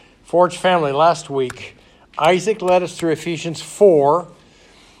Forge family, last week, Isaac led us through Ephesians 4,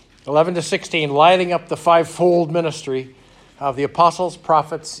 11 to 16, lighting up the fivefold ministry of the apostles,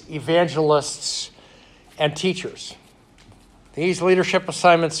 prophets, evangelists, and teachers. These leadership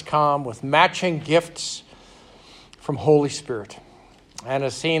assignments come with matching gifts from Holy Spirit, and they're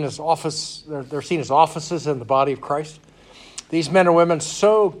seen as offices in the body of Christ. These men and women,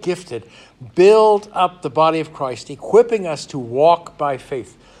 so gifted, build up the body of Christ, equipping us to walk by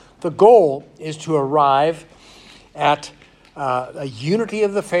faith. The goal is to arrive at a unity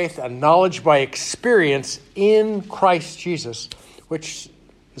of the faith and knowledge by experience in Christ Jesus, which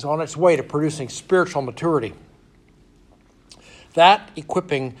is on its way to producing spiritual maturity. That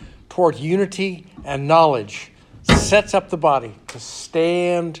equipping toward unity and knowledge sets up the body to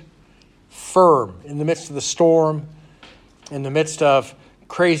stand firm in the midst of the storm, in the midst of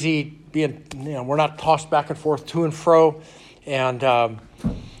crazy being, we're not tossed back and forth to and fro,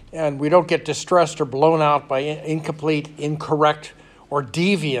 and we don't get distressed or blown out by incomplete, incorrect, or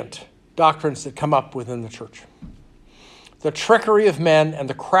deviant doctrines that come up within the church. The trickery of men and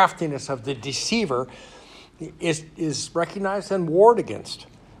the craftiness of the deceiver is recognized and warred against.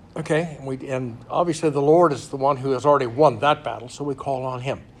 Okay, and obviously the Lord is the one who has already won that battle, so we call on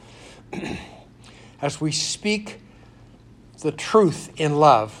him. As we speak the truth in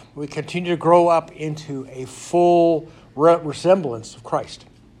love, we continue to grow up into a full resemblance of Christ.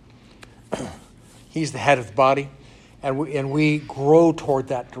 He's the head of the body, and we grow toward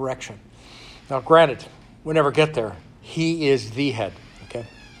that direction. Now, granted, we never get there. He is the head, okay?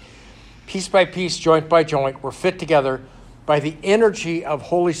 Piece by piece, joint by joint, we're fit together by the energy of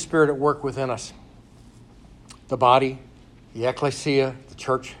Holy Spirit at work within us. The body, the ecclesia, the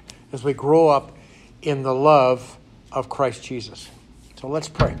church, as we grow up in the love of Christ Jesus. So let's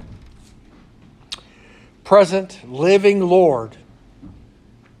pray. Present, living Lord,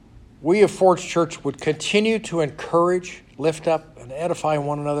 we of Forge Church would continue to encourage, lift up, and edify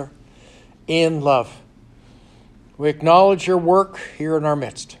one another in love. We acknowledge your work here in our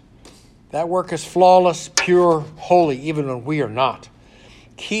midst. That work is flawless, pure, holy, even when we are not.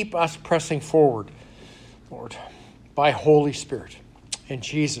 Keep us pressing forward, Lord, by Holy Spirit. In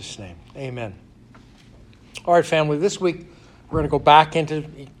Jesus' name, amen. All right, family, this week we're going to go back into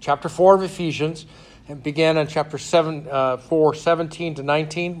chapter 4 of Ephesians and begin on chapter 4, 17 to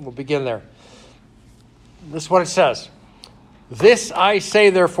 19. We'll begin there. This is what it says. This I say,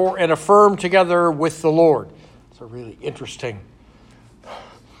 therefore, and affirm together with the Lord. It's a really interesting.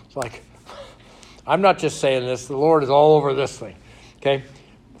 It's like, I'm not just saying this. The Lord is all over this thing. Okay?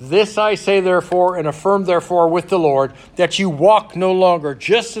 This I say, therefore, and affirm, therefore, with the Lord, that you walk no longer,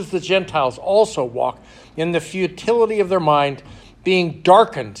 just as the Gentiles also walk, in the futility of their mind, being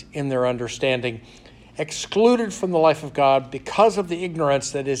darkened in their understanding, excluded from the life of God because of the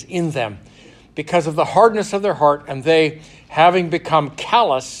ignorance that is in them, because of the hardness of their heart, and they, having become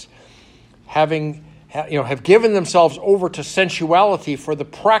callous, have given themselves over to sensuality for the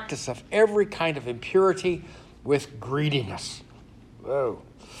practice of every kind of impurity with greediness. Whoa.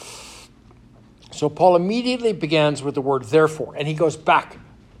 So Paul immediately begins with the word therefore, and he goes back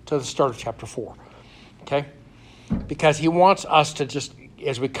to the start of chapter 4. Okay? Because he wants us to just,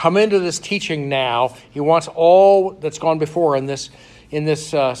 as we come into this teaching now, he wants all that's gone before in this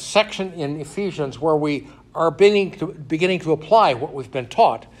section in Ephesians where we are beginning to apply what we've been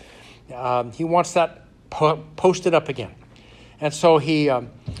taught. He wants that posted up again. And so he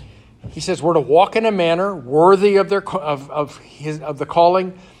says we're to walk in a manner worthy of the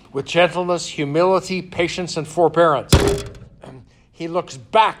calling, with gentleness, humility, patience, and forbearance. He looks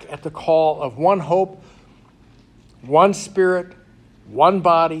back at the call of one hope, one Spirit, one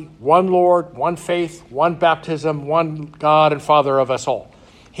body, one Lord, one faith, one baptism, one God and Father of us all.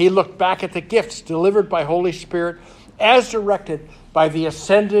 He looked back at the gifts delivered by Holy Spirit as directed by the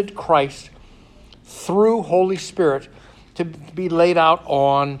ascended Christ through Holy Spirit to be laid out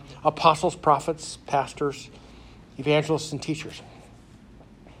on apostles, prophets, pastors, evangelists, and teachers.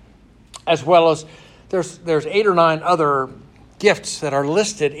 As well as there's 8 or 9 other gifts that are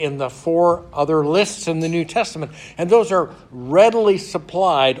listed in the 4 other lists in the New Testament. And those are readily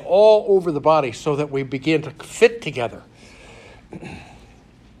supplied all over the body so that we begin to fit together.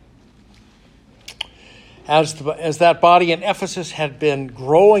 As that body in Ephesus had been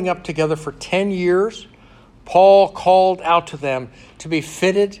growing up together for 10 years, Paul called out to them to be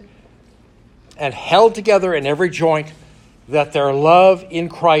fitted and held together in every joint, that their love in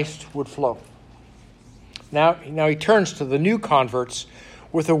Christ would flow. Now he turns to the new converts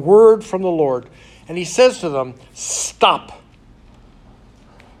with a word from the Lord, and he says to them, stop.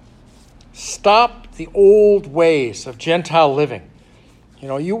 Stop the old ways of Gentile living. You're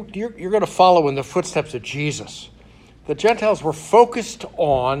going to follow in the footsteps of Jesus. The Gentiles were focused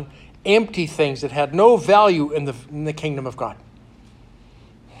on empty things that had no value in the kingdom of God.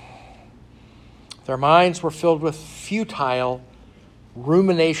 Their minds were filled with futile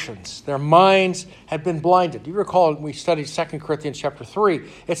ruminations. Their minds had been blinded. You recall we studied 2 Corinthians chapter 3.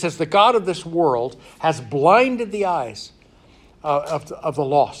 It says, the God of this world has blinded the eyes of the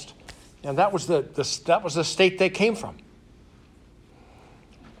lost. And that was the state they came from.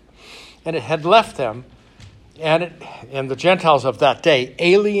 And it had left them, and the Gentiles of that day,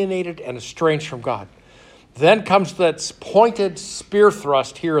 alienated and estranged from God. Then comes that pointed spear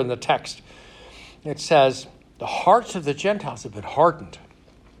thrust here in the text. It says, the hearts of the Gentiles have been hardened.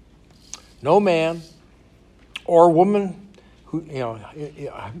 No man or woman who,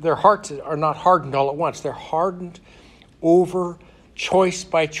 their hearts are not hardened all at once. They're hardened over choice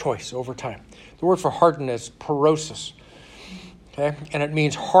by choice over time. The word for hardened is porosis. Okay? And it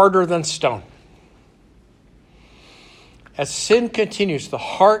means harder than stone. As sin continues, the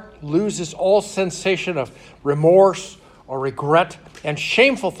heart loses all sensation of remorse or regret, and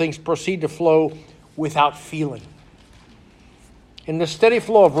shameful things proceed to flow without feeling. In the steady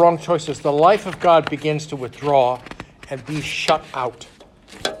flow of wrong choices, the life of God begins to withdraw and be shut out.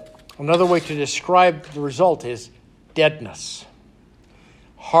 Another way to describe the result is deadness.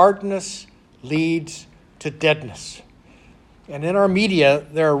 Hardness leads to deadness. And in our media,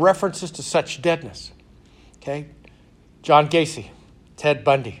 there are references to such deadness. Okay? John Gacy, Ted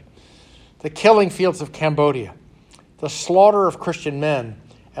Bundy, the killing fields of Cambodia, the slaughter of Christian men,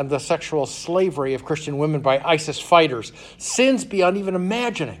 and the sexual slavery of Christian women by ISIS fighters, sins beyond even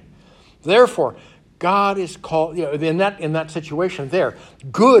imagining. Therefore, God is called, in that situation there,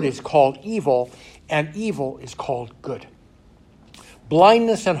 good is called evil, and evil is called good.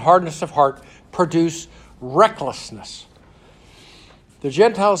 Blindness and hardness of heart produce recklessness. The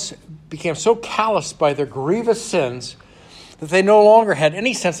Gentiles became so calloused by their grievous sins that they no longer had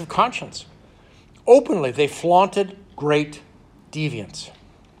any sense of conscience. Openly, they flaunted great deviance.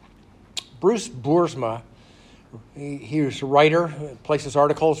 Bruce Boersma, he was a writer, places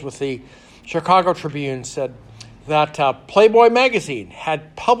articles with the Chicago Tribune, said that Playboy magazine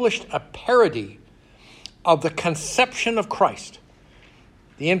had published a parody of the conception of Christ,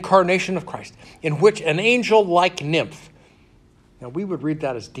 the incarnation of Christ, in which an angel-like nymph, now we would read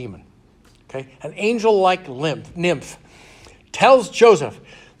that as demon, okay? An angel-like nymph tells Joseph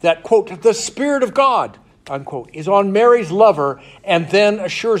that, quote, the Spirit of God, unquote, is on Mary's lover, and then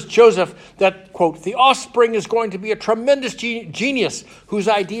assures Joseph that, quote, the offspring is going to be a tremendous genius whose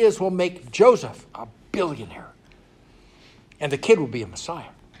ideas will make Joseph a billionaire. And the kid will be a Messiah,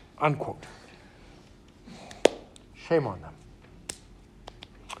 unquote. Shame on them.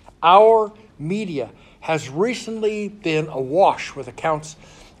 Our media has recently been awash with accounts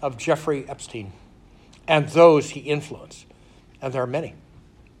of Jeffrey Epstein and those he influenced, and there are many.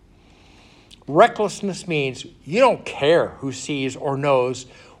 Recklessness means you don't care who sees or knows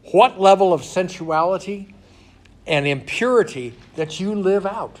what level of sensuality and impurity that you live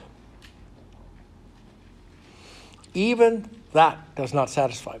out. Even that does not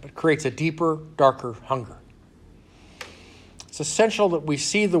satisfy, but creates a deeper, darker hunger. It's essential that we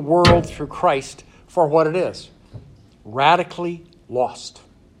see the world through Christ for what it is, radically lost.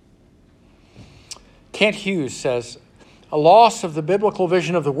 Kent Hughes says, a loss of the biblical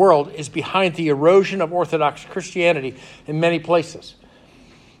vision of the world is behind the erosion of Orthodox Christianity in many places.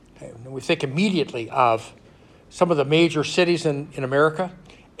 Okay, we think immediately of some of the major cities in America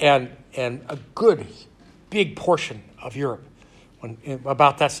and a good big portion of Europe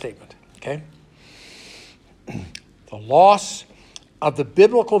about that statement. Okay? The loss of the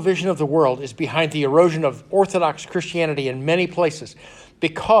biblical vision of the world is behind the erosion of Orthodox Christianity in many places.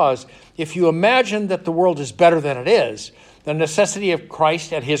 Because if you imagine that the world is better than it is, the necessity of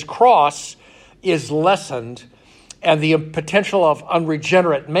Christ and his cross is lessened, and the potential of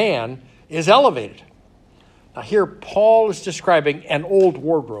unregenerate man is elevated. Now here, Paul is describing an old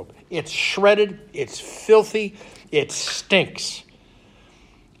wardrobe. It's shredded, it's filthy, it stinks.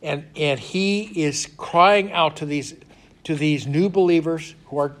 And he is crying out to these new believers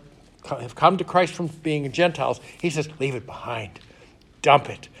who have come to Christ from being Gentiles. He says, leave it behind. Dump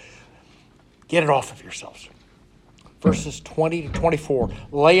it. Get it off of yourselves. Verses 20 to 24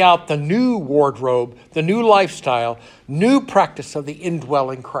 lay out the new wardrobe, the new lifestyle, new practice of the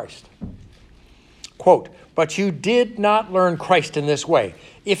indwelling Christ. Quote, but you did not learn Christ in this way.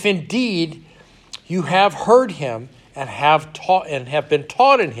 If indeed you have heard him and have been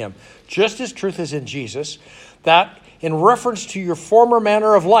taught in him, just as truth is in Jesus, that in reference to your former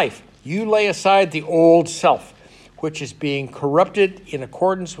manner of life, you lay aside the old self, which is being corrupted in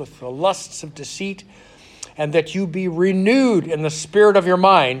accordance with the lusts of deceit, and that you be renewed in the spirit of your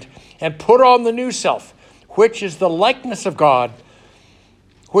mind, and put on the new self, which is the likeness of God,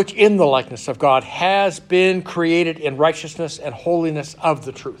 which in the likeness of God has been created in righteousness and holiness of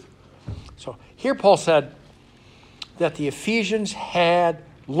the truth. So here Paul said that the Ephesians had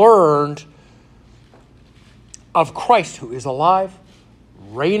learned of Christ, who is alive,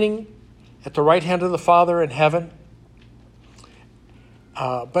 reigning at the right hand of the Father in heaven,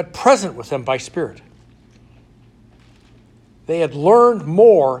 but present with them by Spirit. They had learned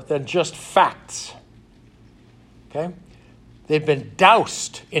more than just facts. Okay? They'd been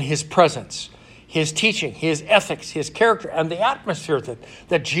doused in his presence, his teaching, his ethics, his character, and the atmosphere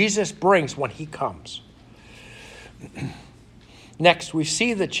that Jesus brings when he comes. Next, we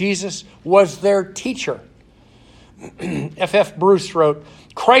see that Jesus was their teacher. F.F. Bruce wrote,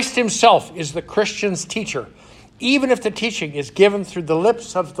 Christ himself is the Christian's teacher, even if the teaching is given through the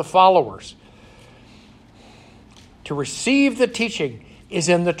lips of the followers. To receive the teaching is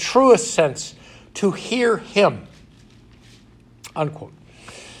in the truest sense to hear him. Unquote.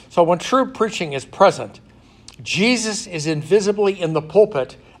 So when true preaching is present, Jesus is invisibly in the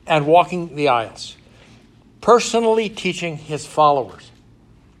pulpit and walking the aisles, personally teaching his followers.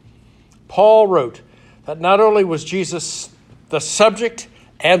 Paul wrote that not only was Jesus the subject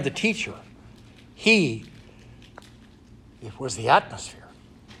and the teacher, it was the atmosphere.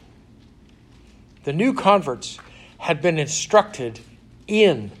 The new converts had been instructed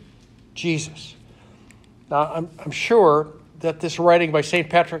in Jesus. Now, I'm sure that this writing by St.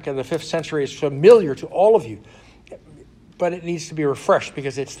 Patrick in the 5th century is familiar to all of you, but it needs to be refreshed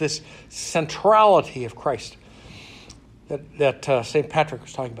because it's this centrality of Christ that St. Patrick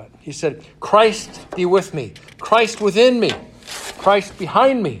was talking about. He said, Christ be with me, Christ within me, Christ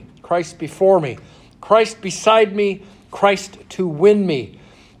behind me, Christ before me, Christ beside me, Christ to win me,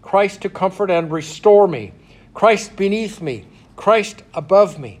 Christ to comfort and restore me, Christ beneath me, Christ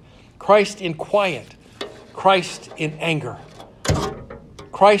above me, Christ in quiet, Christ in anger,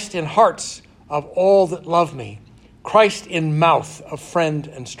 Christ in hearts of all that love me, Christ in mouth of friend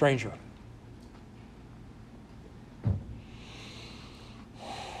and stranger.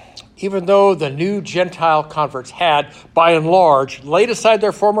 Even though the new Gentile converts had, by and large, laid aside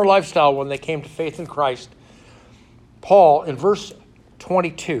their former lifestyle when they came to faith in Christ, Paul, in verse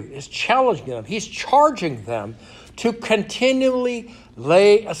 22, is challenging them. He's charging them to continually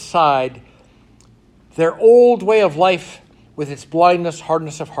lay aside their old way of life with its blindness,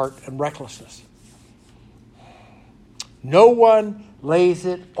 hardness of heart, and recklessness. No one lays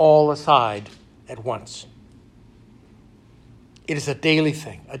it all aside at once. It is a daily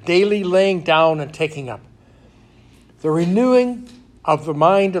thing, a daily laying down and taking up. The renewing of the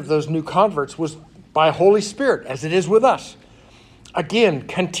mind of those new converts was by Holy Spirit, as it is with us. Again,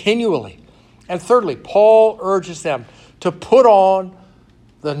 continually. And thirdly, Paul urges them to put on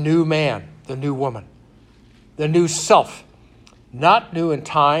the new man, the new woman, the new self, not new in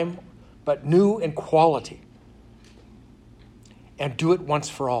time, but new in quality. And do it once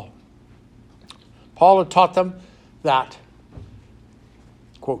for all. Paul had taught them that,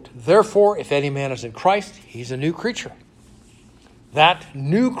 quote, therefore, if any man is in Christ, he's a new creature. That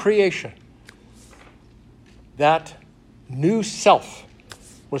new creation, that new self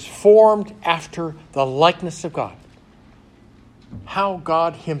was formed after the likeness of God. How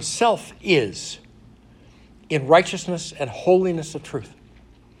God himself is in righteousness and holiness of truth.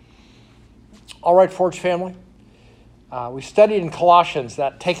 All right, Forge family. We studied in Colossians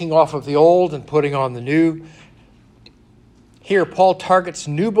that taking off of the old and putting on the new. Here, Paul targets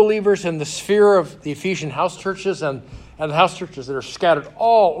new believers in the sphere of the Ephesian house churches and the house churches that are scattered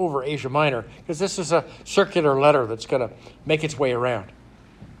all over Asia Minor, because this is a circular letter that's going to make its way around.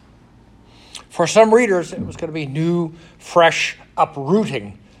 For some readers, it was going to be new, fresh,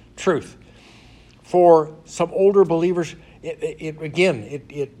 uprooting truth. For some older believers,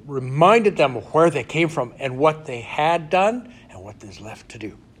 it reminded them of where they came from and what they had done and what there's left to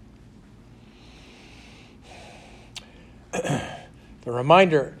do. The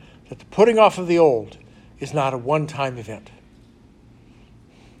reminder that the putting off of the old is not a one-time event.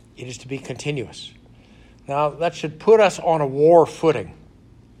 It is to be continuous. Now, that should put us on a war footing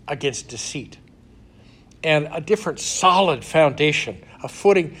against deceit and a different solid foundation, a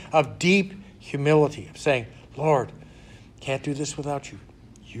footing of deep humility, of saying, Lord, can't do this without you.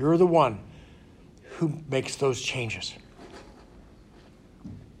 You're the one who makes those changes.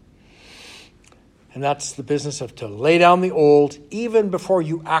 And that's the business of to lay down the old even before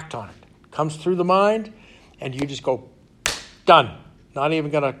you act on it. It comes through the mind and you just go, done. Not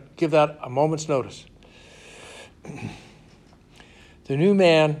even going to give that a moment's notice. The new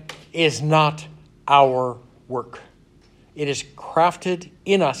man is not our work. It is crafted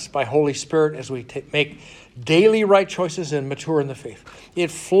in us by Holy Spirit as we make daily right choices and mature in the faith.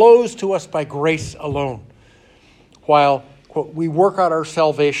 It flows to us by grace alone. While, quote, we work out our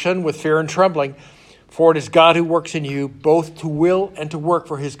salvation with fear and trembling, for it is God who works in you both to will and to work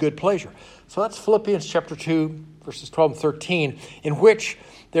for his good pleasure. So that's Philippians chapter 2, verses 12 and 13, in which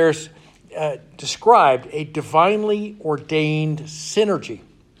there's described a divinely ordained synergy.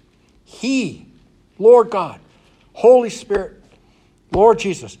 He, Lord God, Holy Spirit, Lord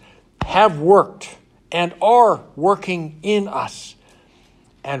Jesus, have worked and are working in us.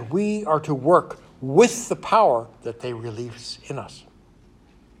 And we are to work with the power that they release in us.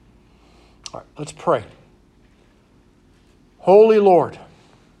 All right, let's pray. Holy Lord,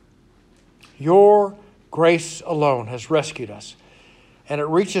 your grace alone has rescued us, and it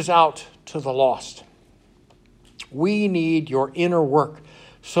reaches out to the lost. We need your inner work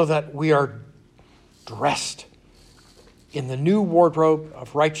so that we are dressed in the new wardrobe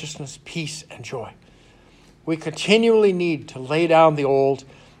of righteousness, peace, and joy. We continually need to lay down the old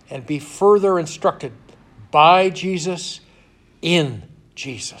and be further instructed by Jesus, in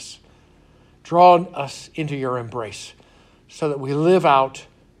Jesus. Draw us into your embrace so that we live out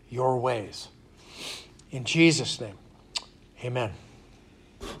your ways. In Jesus' name, amen.